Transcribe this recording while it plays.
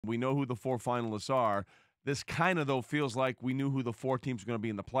We know who the 4 finalists are. This kind of, though, feels like we knew who the 4 teams are going to be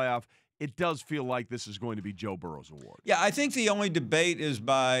in the playoff. It does feel like this is going to be Joe Burrow's award. Yeah, I think the only debate is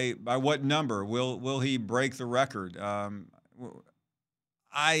by what number. Will he break the record?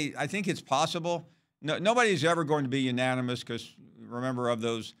 I think it's possible. Nobody's ever going to be unanimous because, remember, of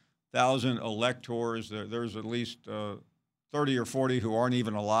those 1,000 electors, there's at least 30 or 40 who aren't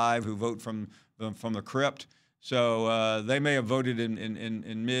even alive who vote from the crypt. So they may have voted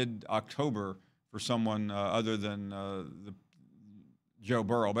in mid-October for someone other than Joe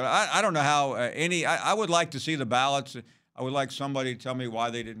Burrow. But I don't know how I would like to see the ballots. I would like somebody to tell me why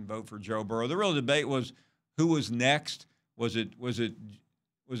they didn't vote for Joe Burrow. The real debate was who was next. Was it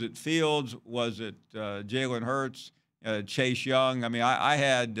Fields? Was it Jalen Hurts? Chase Young? I mean, I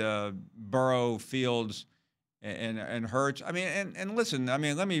had Burrow, Fields, and Hurts. I mean, and listen, I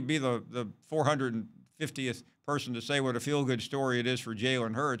mean, let me be the 450th person to say what a feel-good story it is for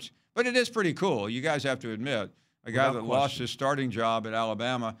Jalen Hurts, but it is pretty cool. You guys have to admit, a guy that lost his starting job at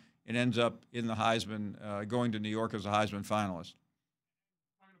Alabama and ends up in the Heisman, going to New York as a Heisman finalist.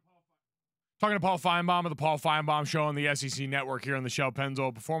 Talking to Paul Finebaum of the Paul Finebaum Show on the SEC Network here on the Shell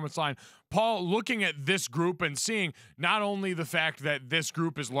Pennzoil Performance Line. Paul, looking at this group and seeing not only the fact that this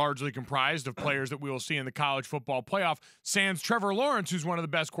group is largely comprised of players that we will see in the college football playoff, sans Trevor Lawrence, who's one of the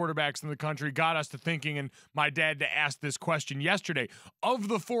best quarterbacks in the country, got us to thinking, and my dad to ask this question yesterday. Of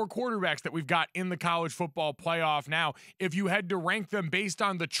the 4 quarterbacks that we've got in the college football playoff now, if you had to rank them based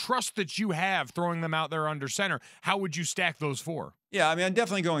on the trust that you have throwing them out there under center, how would you stack those 4? Yeah, I mean, I'm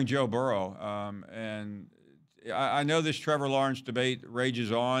definitely going Joe Burrow. And I know this Trevor Lawrence debate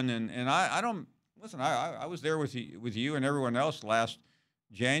rages on, and I don't listen. I was there with you and everyone else last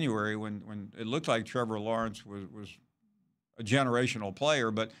January when it looked like Trevor Lawrence was a generational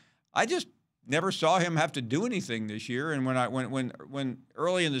player, but I just never saw him have to do anything this year. And when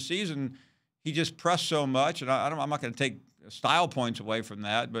early in the season he just pressed so much, and I'm not going to take style points away from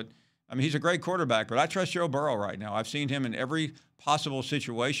that, but I mean, he's a great quarterback, but I trust Joe Burrow right now. I've seen him in every possible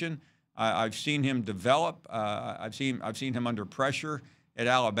situation. I've seen him develop. I've seen him under pressure at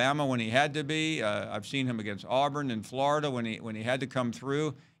Alabama when he had to be. I've seen him against Auburn and Florida when he had to come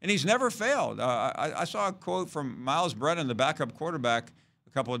through, and he's never failed. I saw a quote from Miles Brennan, the backup quarterback, a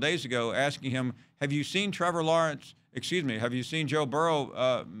couple of days ago, asking him, "Have you seen Trevor Lawrence? Excuse me, have you seen Joe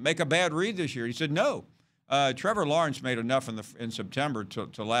Burrow make a bad read this year?" He said, "No." Trevor Lawrence made enough in September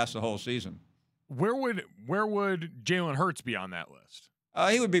to last the whole season. Where would Jalen Hurts be on that list?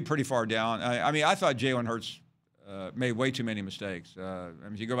 He would be pretty far down. I mean, I thought Jalen Hurts made way too many mistakes. I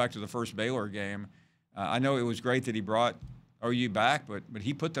mean, if you go back to the first Baylor game, I know it was great that he brought OU back, but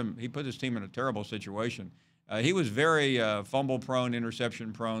he put his team in a terrible situation. He was very fumble prone,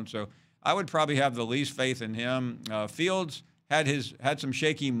 interception prone. So I would probably have the least faith in him. Fields had some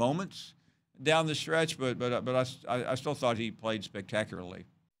shaky moments down the stretch, but I still thought he played spectacularly.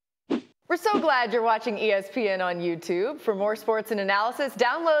 We're so glad you're watching ESPN on YouTube. For more sports and analysis,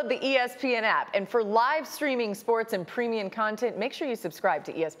 download the ESPN app. And for live streaming sports and premium content, make sure you subscribe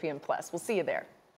to ESPN Plus. We'll see you there.